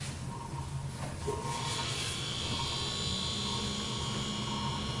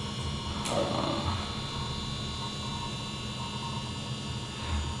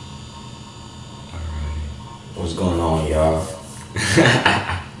What's going on, y'all?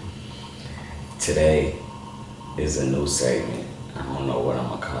 Today is a new segment. I don't know what I'm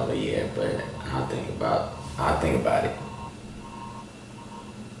gonna call it yet, but I'll think about it.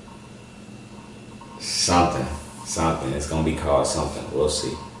 Something, something. It's gonna be called something. We'll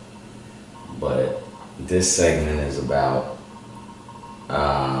see. But this segment is about.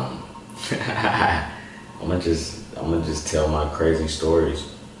 Um, I'm gonna just tell my crazy stories.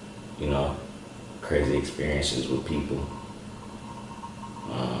 You know, crazy experiences with people.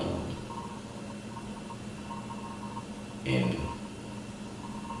 Um, and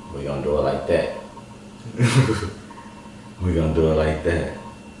we're gonna do it like that. We're gonna do it like that.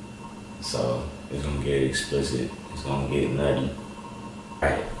 So it's gonna get explicit. It's gonna get nutty.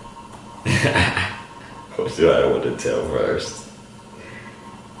 Right. What do I want to tell first?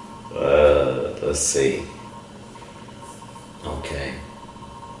 Let's see. Okay,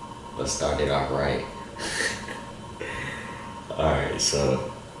 let's start it off right. All right,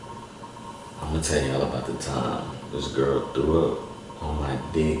 so I'm gonna tell y'all about the time this girl threw up on my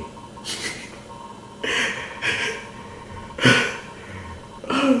dick.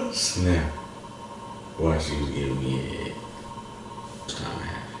 Snap. While she was giving me a head. First time it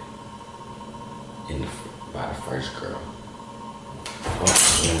happened. By the first girl. Oh,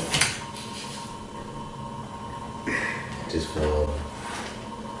 snap. Just fell over.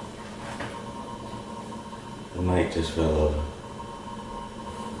 The mic just fell over.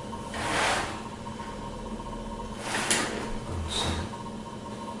 Oh, snap.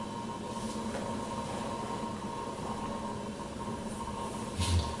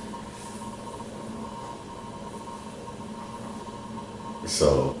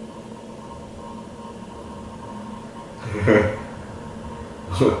 So,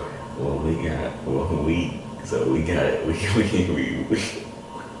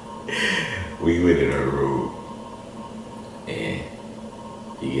 we went in her room and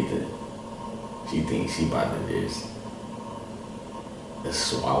she thinks she about to just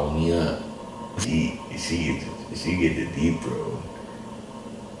swallow me up. She get the deep throat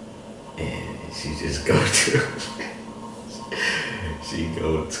and she just go to, she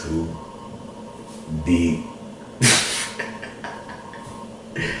go too deep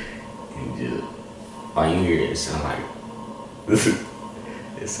and just, all you hear it sound like,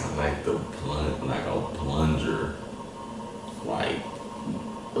 it sound like like a plunger, like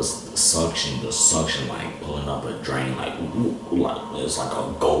the suction like pulling up a drain, like it's like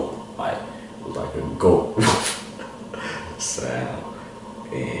a goat, like it's like a goat sound,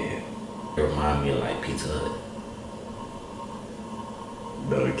 and it remind me of like Pizza Hut.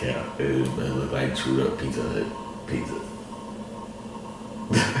 No cap, it look like chewed up Pizza Hut pizza.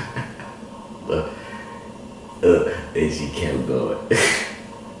 Look, and she kept going.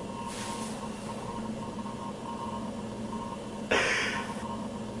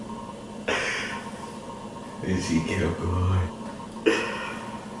 And she kept going.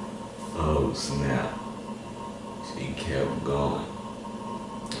 Oh snap. She kept going.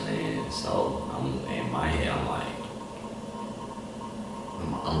 And so I'm in my head,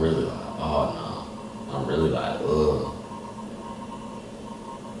 I'm really like, oh no. I'm really like, ugh.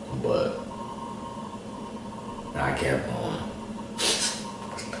 But I kept going.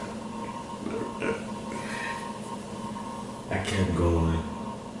 I kept going.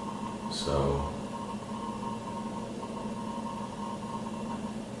 So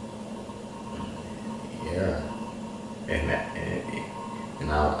yeah.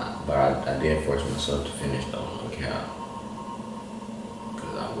 But I did force myself to finish though, no cap.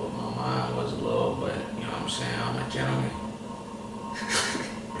 Cause my mind was a little, but you know what I'm saying, I'm a gentleman.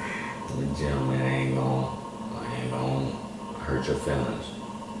 I'm a gentleman, I ain't gonna hurt your feelings.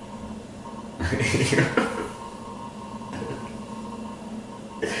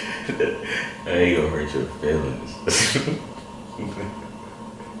 I ain't gonna hurt your feelings.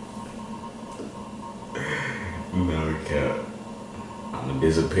 No cap. I'm gonna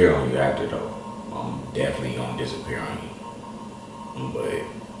disappear on you after though. I'm definitely gonna disappear on you. But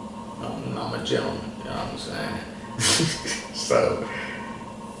I'm a gentleman, you know what I'm saying? So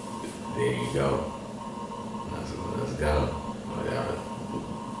there you go. Let's go. Whatever.